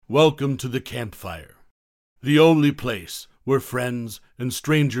Welcome to the campfire, the only place where friends and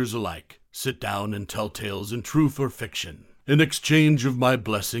strangers alike sit down and tell tales in truth or fiction, in exchange of my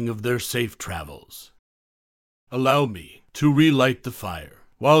blessing of their safe travels. Allow me to relight the fire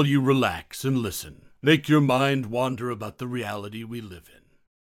while you relax and listen. Make your mind wander about the reality we live in.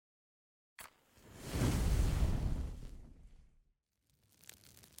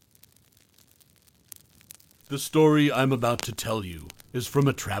 The story I'm about to tell you is from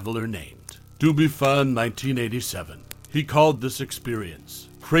a traveler named Dubifan 1987. He called this experience,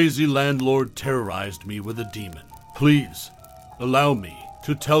 "Crazy Landlord Terrorized Me with a Demon." Please, allow me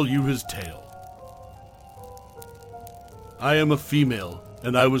to tell you his tale. I am a female,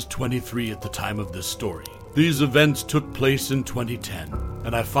 and I was 23 at the time of this story. These events took place in 2010,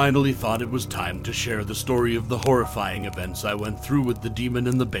 and I finally thought it was time to share the story of the horrifying events I went through with the demon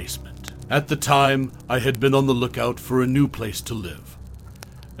in the basement. At the time, I had been on the lookout for a new place to live,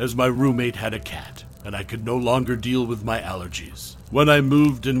 as my roommate had a cat, and I could no longer deal with my allergies. When I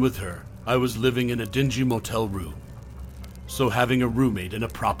moved in with her, I was living in a dingy motel room, so having a roommate in a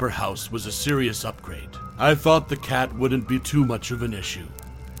proper house was a serious upgrade. I thought the cat wouldn't be too much of an issue,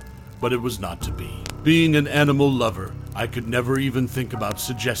 but it was not to be. Being an animal lover, I could never even think about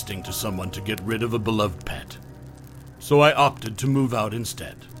suggesting to someone to get rid of a beloved pet, so I opted to move out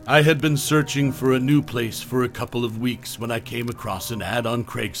instead. I had been searching for a new place for a couple of weeks when I came across an ad on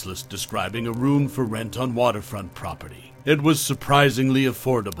Craigslist describing a room for rent on waterfront property. It was surprisingly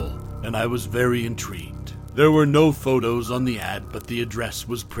affordable, and I was very intrigued. There were no photos on the ad, but the address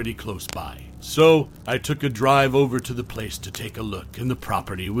was pretty close by. So, I took a drive over to the place to take a look, and the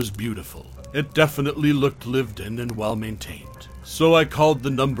property was beautiful. It definitely looked lived in and well maintained. So I called the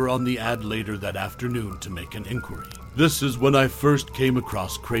number on the ad later that afternoon to make an inquiry. This is when I first came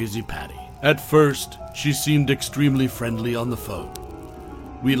across Crazy Patty. At first, she seemed extremely friendly on the phone.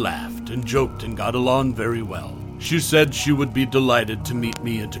 We laughed and joked and got along very well. She said she would be delighted to meet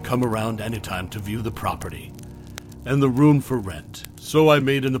me and to come around anytime to view the property and the room for rent, so I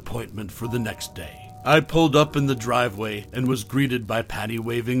made an appointment for the next day. I pulled up in the driveway and was greeted by Patty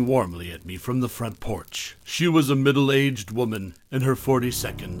waving warmly at me from the front porch. She was a middle-aged woman in her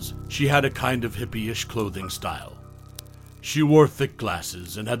 40s. She had a kind of hippie-ish clothing style. She wore thick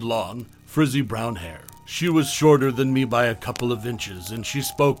glasses and had long, frizzy brown hair. She was shorter than me by a couple of inches, and she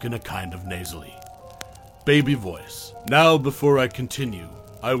spoke in a kind of nasally baby voice. Now, before I continue,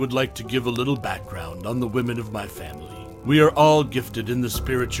 I would like to give a little background on the women of my family. We are all gifted in the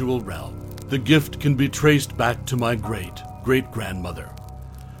spiritual realm. The gift can be traced back to my great-great-grandmother,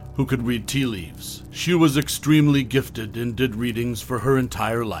 who could read tea leaves. She was extremely gifted and did readings for her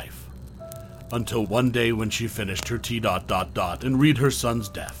entire life, until one day when she finished her tea ... and read her son's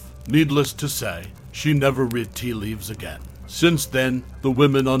death. Needless to say, she never read tea leaves again. Since then, the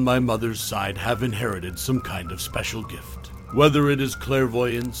women on my mother's side have inherited some kind of special gift, whether it is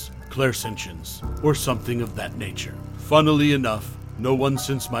clairvoyance, clairsentience, or something of that nature. Funnily enough, no one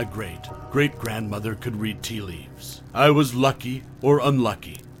since my great-great-grandmother could read tea leaves. I was lucky, or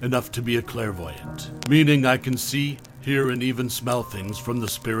unlucky, enough to be a clairvoyant, meaning I can see, hear, and even smell things from the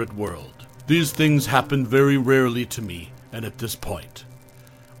spirit world. These things happen very rarely to me, and at this point,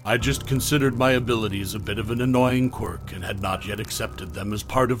 I just considered my abilities a bit of an annoying quirk and had not yet accepted them as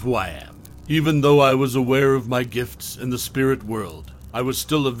part of who I am. Even though I was aware of my gifts in the spirit world, I was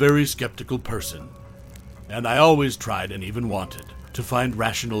still a very skeptical person, and I always tried and even wanted to find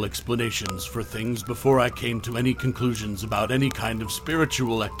rational explanations for things before I came to any conclusions about any kind of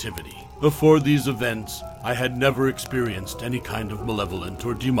spiritual activity. Before these events, I had never experienced any kind of malevolent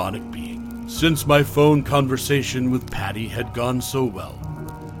or demonic being. Since my phone conversation with Patty had gone so well,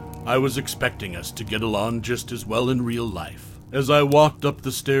 I was expecting us to get along just as well in real life. As I walked up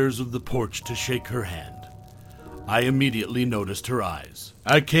the stairs of the porch to shake her hand, I immediately noticed her eyes.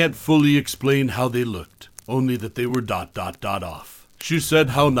 I can't fully explain how they looked, only that they were ... off. She said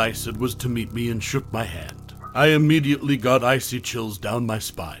how nice it was to meet me and shook my hand. I immediately got icy chills down my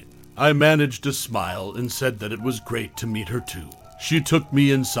spine. I managed to smile and said that it was great to meet her too. She took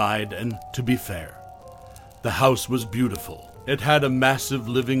me inside and, to be fair, the house was beautiful. It had a massive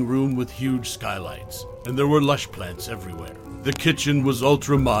living room with huge skylights, and there were lush plants everywhere. The kitchen was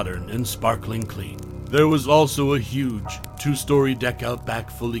ultra-modern and sparkling clean. There was also a huge, 2-story deck out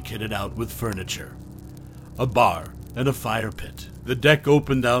back fully kitted out with furniture, a bar, and a fire pit. The deck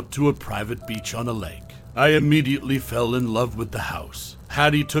opened out to a private beach on a lake. I immediately fell in love with the house.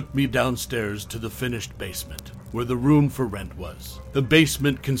 Hattie took me downstairs to the finished basement, where the room for rent was. The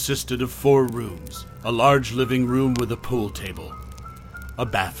basement consisted of 4 rooms, a large living room with a pool table, a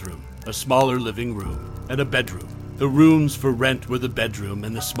bathroom, a smaller living room, and a bedroom. The rooms for rent were the bedroom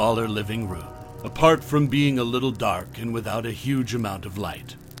and the smaller living room. Apart from being a little dark and without a huge amount of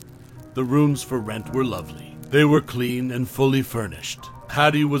light, the rooms for rent were lovely. They were clean and fully furnished.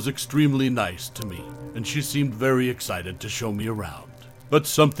 Patty was extremely nice to me, and she seemed very excited to show me around. But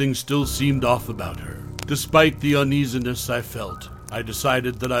something still seemed off about her. Despite the uneasiness I felt, I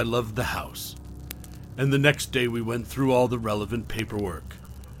decided that I loved the house. And the next day we went through all the relevant paperwork.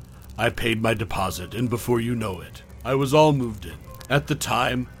 I paid my deposit, and before you know it, I was all moved in. At the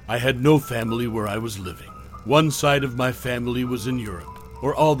time, I had no family where I was living. One side of my family was in Europe,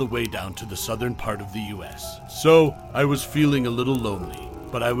 or all the way down to the southern part of the US. So, I was feeling a little lonely,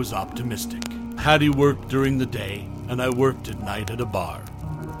 but I was optimistic. Patty worked during the day, and I worked at night at a bar.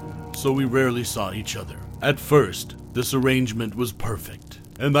 So we rarely saw each other. At first, this arrangement was perfect,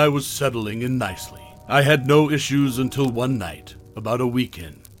 and I was settling in nicely. I had no issues until one night, about a week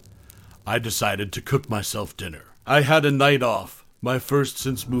in. I decided to cook myself dinner. I had a night off, my first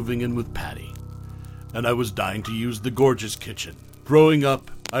since moving in with Patty, and I was dying to use the gorgeous kitchen. Growing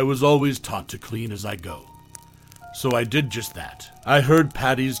up, I was always taught to clean as I go. So I did just that. I heard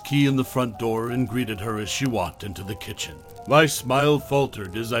Patty's key in the front door and greeted her as she walked into the kitchen. My smile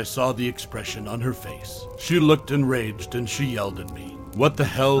faltered as I saw the expression on her face. She looked enraged and she yelled at me. "What the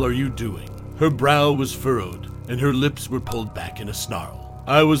hell are you doing?" Her brow was furrowed and her lips were pulled back in a snarl.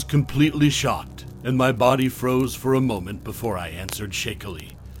 I was completely shocked, and my body froze for a moment before I answered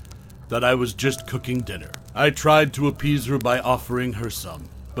shakily that I was just cooking dinner. I tried to appease her by offering her some,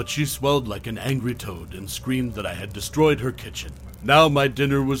 but she swelled like an angry toad and screamed that I had destroyed her kitchen. Now my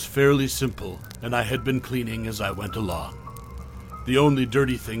dinner was fairly simple, and I had been cleaning as I went along. The only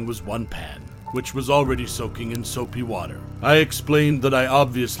dirty thing was one pan, which was already soaking in soapy water. I explained that I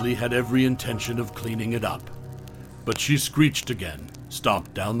obviously had every intention of cleaning it up, but she screeched again,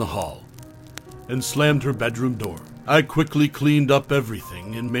 stomped down the hall, and slammed her bedroom door. I quickly cleaned up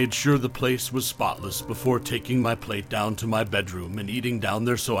everything and made sure the place was spotless before taking my plate down to my bedroom and eating down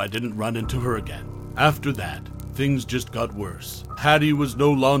there so I didn't run into her again. After that, things just got worse. Patty was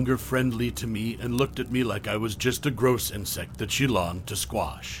no longer friendly to me and looked at me like I was just a gross insect that she longed to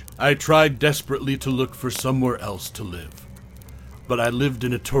squash. I tried desperately to look for somewhere else to live, but I lived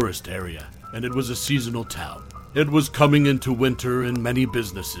in a tourist area, and it was a seasonal town. It was coming into winter and many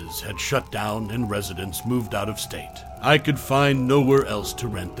businesses had shut down and residents moved out of state. I could find nowhere else to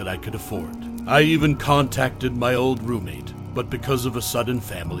rent that I could afford. I even contacted my old roommate, but because of a sudden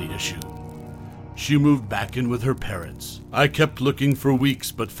family issue, she moved back in with her parents. I kept looking for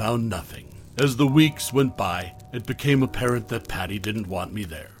weeks but found nothing. As the weeks went by, it became apparent that Patty didn't want me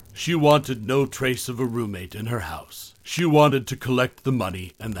there. She wanted no trace of a roommate in her house. She wanted to collect the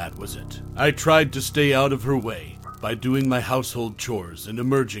money, and that was it. I tried to stay out of her way by doing my household chores and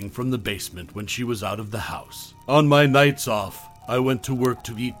emerging from the basement when she was out of the house. On my nights off, I went to work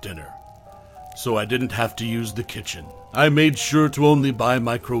to eat dinner, so I didn't have to use the kitchen. I made sure to only buy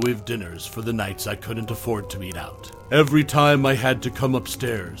microwave dinners for the nights I couldn't afford to eat out. Every time I had to come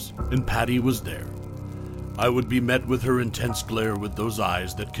upstairs, and Patty was there, I would be met with her intense glare with those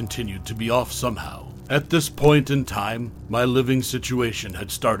eyes that continued to be off somehow. At this point in time, my living situation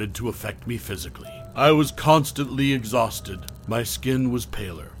had started to affect me physically. I was constantly exhausted, my skin was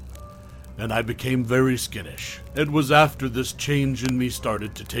paler, and I became very skittish. It was after this change in me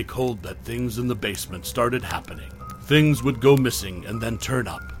started to take hold that things in the basement started happening. Things would go missing and then turn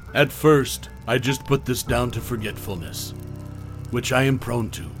up. At first, I just put this down to forgetfulness, which I am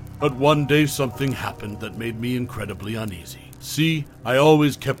prone to. But one day something happened that made me incredibly uneasy. See, I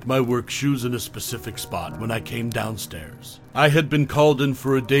always kept my work shoes in a specific spot when I came downstairs. I had been called in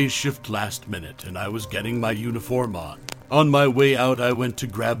for a day's shift last minute, and I was getting my uniform on. On my way out, I went to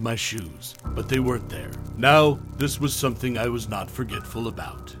grab my shoes, but they weren't there. Now, this was something I was not forgetful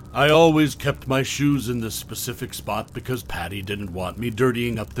about. I always kept my shoes in this specific spot because Patty didn't want me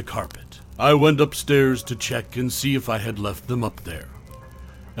dirtying up the carpet. I went upstairs to check and see if I had left them up there,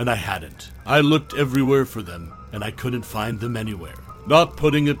 and I hadn't. I looked everywhere for them, and I couldn't find them anywhere. Not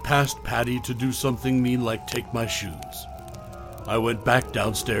putting it past Patty to do something mean like take my shoes, I went back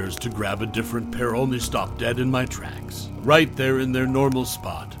downstairs to grab a different pair, only stopped dead in my tracks. Right there in their normal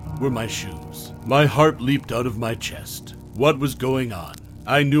spot were my shoes. My heart leaped out of my chest. What was going on?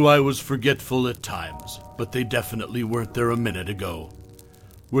 I knew I was forgetful at times, but they definitely weren't there a minute ago.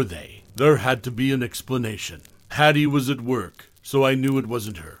 Were they? There had to be an explanation. Patty was at work, so I knew it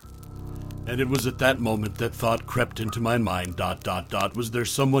wasn't her. And it was at that moment that thought crept into my mind, ... Was there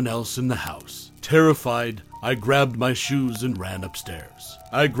someone else in the house? Terrified, I grabbed my shoes and ran upstairs.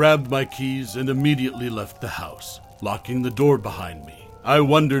 I grabbed my keys and immediately left the house, locking the door behind me. I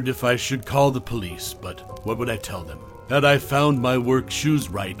wondered if I should call the police, but what would I tell them? Had I found my work shoes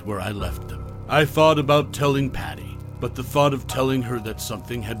right where I left them? I thought about telling Patty, but the thought of telling her that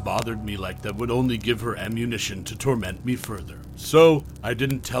something had bothered me like that would only give her ammunition to torment me further. So, I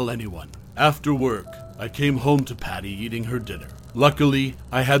didn't tell anyone. After work, I came home to Patty eating her dinner. Luckily,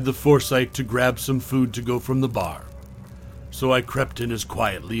 I had the foresight to grab some food to go from the bar. So I crept in as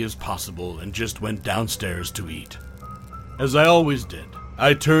quietly as possible and just went downstairs to eat. As I always did,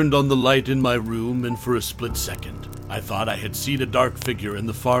 I turned on the light in my room, and for a split second, I thought I had seen a dark figure in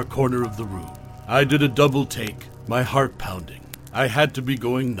the far corner of the room. I did a double take, my heart pounding. I had to be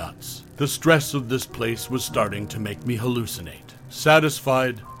going nuts. The stress of this place was starting to make me hallucinate.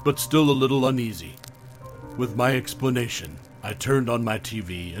 Satisfied, but still a little uneasy. With my explanation, I turned on my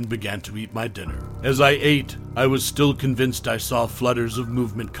TV and began to eat my dinner. As I ate, I was still convinced I saw flutters of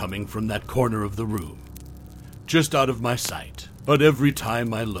movement coming from that corner of the room, just out of my sight. But every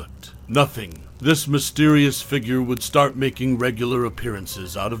time I looked, nothing. This mysterious figure would start making regular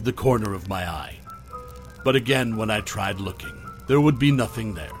appearances out of the corner of my eye. But again, when I tried looking, there would be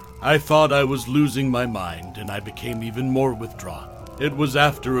nothing there. I thought I was losing my mind, and I became even more withdrawn. It was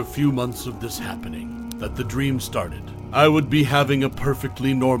after a few months of this happening that the dream started. I would be having a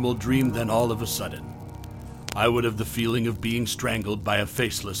perfectly normal dream, then all of a sudden, I would have the feeling of being strangled by a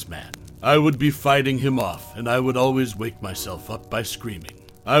faceless man. I would be fighting him off, and I would always wake myself up by screaming.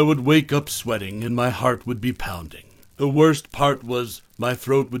 I would wake up sweating, and my heart would be pounding. The worst part was my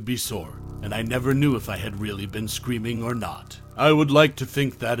throat would be sore, and I never knew if I had really been screaming or not. I would like to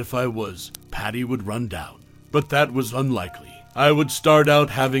think that if I was, Patty would run down. But that was unlikely. I would start out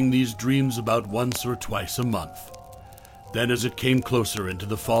having these dreams about once or twice a month. Then as it came closer into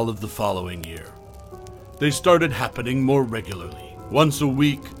the fall of the following year, they started happening more regularly. Once a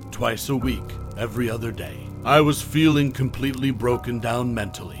week, twice a week, every other day. I was feeling completely broken down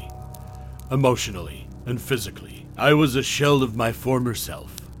mentally, emotionally, and physically. I was a shell of my former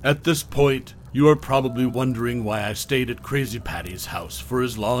self. At this point, you are probably wondering why I stayed at Crazy Patty's house for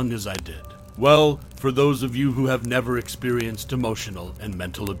as long as I did. Well, for those of you who have never experienced emotional and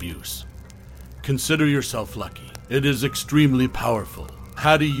mental abuse, consider yourself lucky. It is extremely powerful.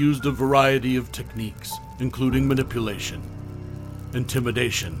 Patty used a variety of techniques, including manipulation,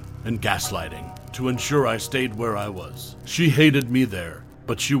 intimidation, and gaslighting, to ensure I stayed where I was. She hated me there,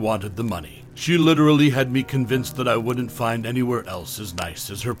 but she wanted the money. She literally had me convinced that I wouldn't find anywhere else as nice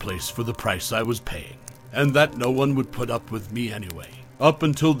as her place for the price I was paying, and that no one would put up with me anyway. Up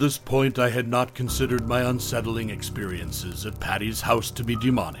until this point, I had not considered my unsettling experiences at Patty's house to be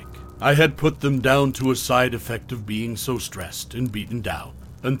demonic. I had put them down to a side effect of being so stressed and beaten down.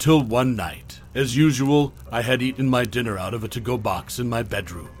 Until one night, as usual, I had eaten my dinner out of a to-go box in my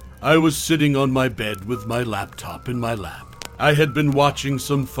bedroom. I was sitting on my bed with my laptop in my lap. I had been watching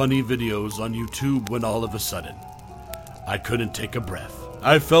some funny videos on YouTube when all of a sudden, I couldn't take a breath.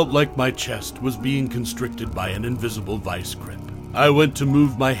 I felt like my chest was being constricted by an invisible vice grip. I went to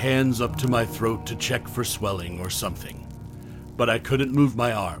move my hands up to my throat to check for swelling or something, but I couldn't move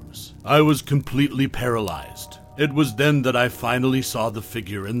my arms. I was completely paralyzed. It was then that I finally saw the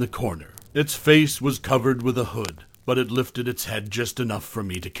figure in the corner. Its face was covered with a hood, but it lifted its head just enough for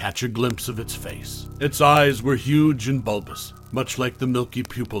me to catch a glimpse of its face. Its eyes were huge and bulbous, much like the milky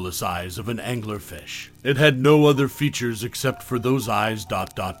pupilless eyes of an anglerfish. It had no other features except for those eyes ...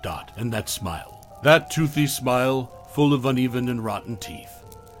 and that smile. That toothy smile, full of uneven and rotten teeth.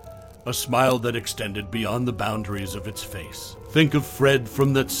 A smile that extended beyond the boundaries of its face. Think of Fred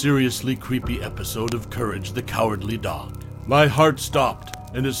from that seriously creepy episode of Courage the Cowardly Dog. My heart stopped,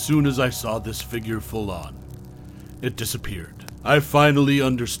 and as soon as I saw this figure full on, it disappeared. I finally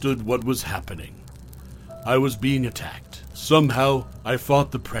understood what was happening. I was being attacked. Somehow, I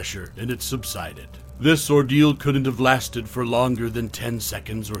fought the pressure, and it subsided. This ordeal couldn't have lasted for longer than 10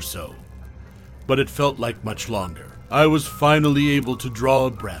 seconds or so, but it felt like much longer. I was finally able to draw a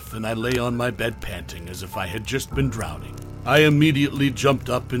breath, and I lay on my bed panting as if I had just been drowning. I immediately jumped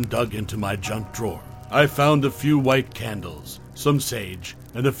up and dug into my junk drawer. I found a few white candles, some sage,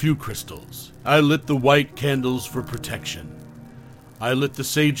 and a few crystals. I lit the white candles for protection. I lit the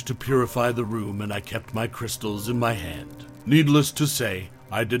sage to purify the room, and I kept my crystals in my hand. Needless to say,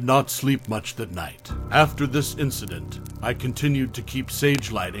 I did not sleep much that night. After this incident, I continued to keep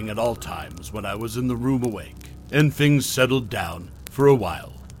sage lighting at all times when I was in the room awake, and things settled down for a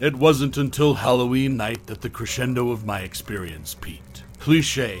while. It wasn't until Halloween night that the crescendo of my experience peaked.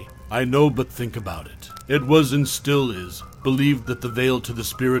 Cliché, I know, but think about it. It was and still is believed that the veil to the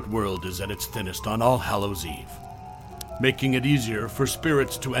spirit world is at its thinnest on All Hallows Eve, making it easier for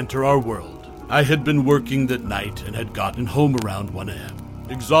spirits to enter our world. I had been working that night and had gotten home around 1 a.m.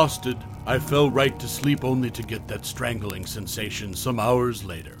 Exhausted, I fell right to sleep only to get that strangling sensation some hours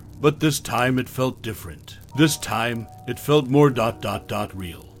later. But this time it felt different. This time, it felt more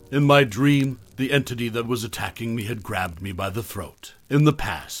real. In my dream, the entity that was attacking me had grabbed me by the throat. In the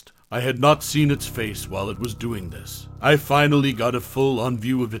past, I had not seen its face while it was doing this. I finally got a full-on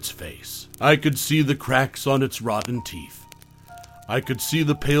view of its face. I could see the cracks on its rotten teeth. I could see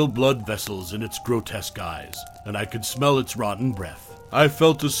the pale blood vessels in its grotesque eyes, and I could smell its rotten breath. I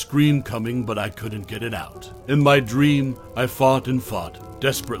felt a scream coming, but I couldn't get it out. In my dream, I fought and fought,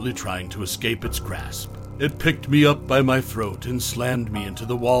 desperately trying to escape its grasp. It picked me up by my throat and slammed me into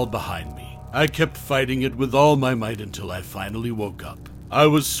the wall behind me. I kept fighting it with all my might until I finally woke up. I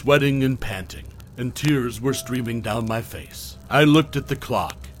was sweating and panting, and tears were streaming down my face. I looked at the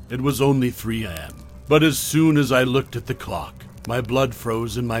clock. It was only 3 a.m. But as soon as I looked at the clock, my blood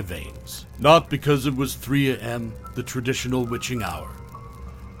froze in my veins. Not because it was 3 a.m., the traditional witching hour.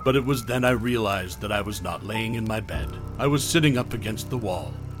 But it was then I realized that I was not laying in my bed. I was sitting up against the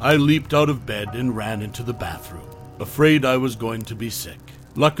wall. I leaped out of bed and ran into the bathroom, afraid I was going to be sick.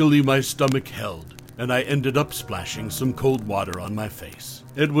 Luckily, my stomach held, and I ended up splashing some cold water on my face.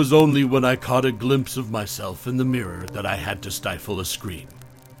 It was only when I caught a glimpse of myself in the mirror that I had to stifle a scream.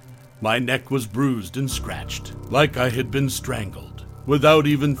 My neck was bruised and scratched, like I had been strangled. Without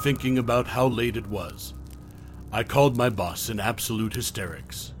even thinking about how late it was, I called my boss in absolute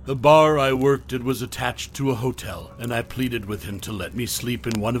hysterics. The bar I worked at was attached to a hotel, and I pleaded with him to let me sleep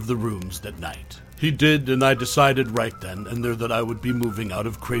in one of the rooms that night. He did, and I decided right then and there that I would be moving out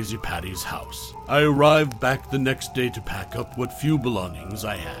of Crazy Patty's house. I arrived back the next day to pack up what few belongings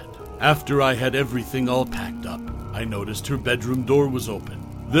I had. After I had everything all packed up, I noticed her bedroom door was open.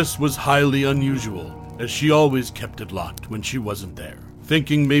 This was highly unusual, as she always kept it locked when she wasn't there.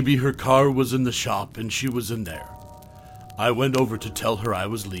 Thinking maybe her car was in the shop and she was in there, I went over to tell her I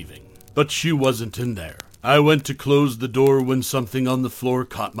was leaving, but she wasn't in there. I went to close the door when something on the floor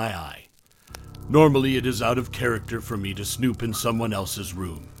caught my eye. Normally it is out of character for me to snoop in someone else's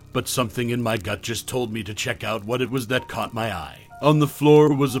room, but something in my gut just told me to check out what it was that caught my eye. On the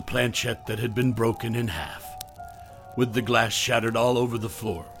floor was a planchette that had been broken in half, with the glass shattered all over the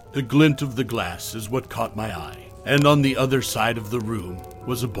floor. The glint of the glass is what caught my eye. And on the other side of the room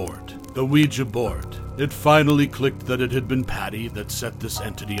was a board, the Ouija board. It finally clicked that it had been Patty that set this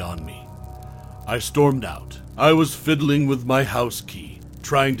entity on me. I stormed out. I was fiddling with my house key,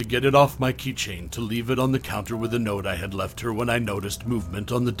 trying to get it off my keychain to leave it on the counter with a note I had left her when I noticed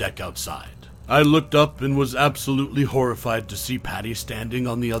movement on the deck outside. I looked up and was absolutely horrified to see Patty standing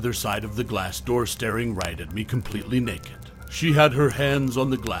on the other side of the glass door staring right at me completely naked. She had her hands on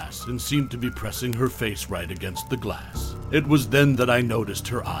the glass and seemed to be pressing her face right against the glass. It was then that I noticed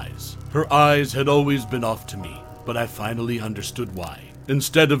her eyes. Her eyes had always been off to me, but I finally understood why.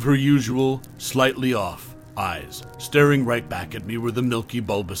 Instead of her usual, slightly off eyes, staring right back at me were the milky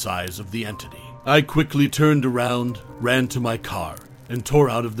bulbous eyes of the entity. I quickly turned around, ran to my car, and tore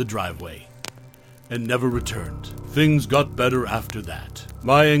out of the driveway, and never returned. Things got better after that.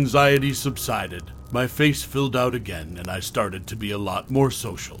 My anxiety subsided. My face filled out again, and I started to be a lot more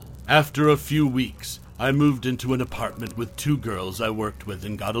social. After a few weeks, I moved into an apartment with 2 girls I worked with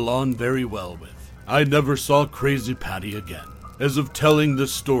and got along very well with. I never saw Crazy Patty again. As of telling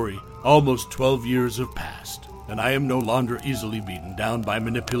this story, almost 12 years have passed, and I am no longer easily beaten down by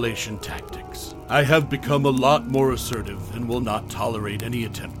manipulation tactics. I have become a lot more assertive and will not tolerate any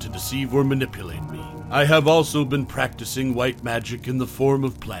attempt to deceive or manipulate me. I have also been practicing white magic in the form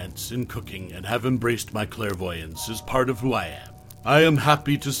of plants and cooking and have embraced my clairvoyance as part of who I am. I am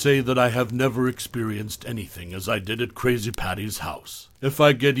happy to say that I have never experienced anything as I did at Crazy Patty's house. If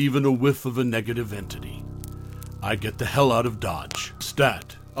I get even a whiff of a negative entity, I get the hell out of Dodge.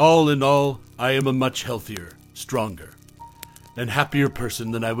 Stat. All in all, I am a much healthier, stronger, and happier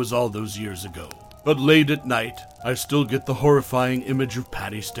person than I was all those years ago. But late at night, I still get the horrifying image of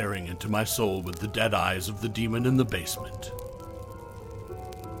Patty staring into my soul with the dead eyes of the demon in the basement.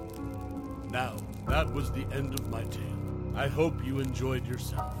 Now, that was the end of my tale. I hope you enjoyed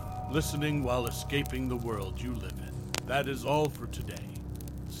yourself, listening while escaping the world you live in. That is all for today.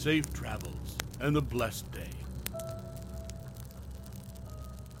 Safe travels, and a blessed day.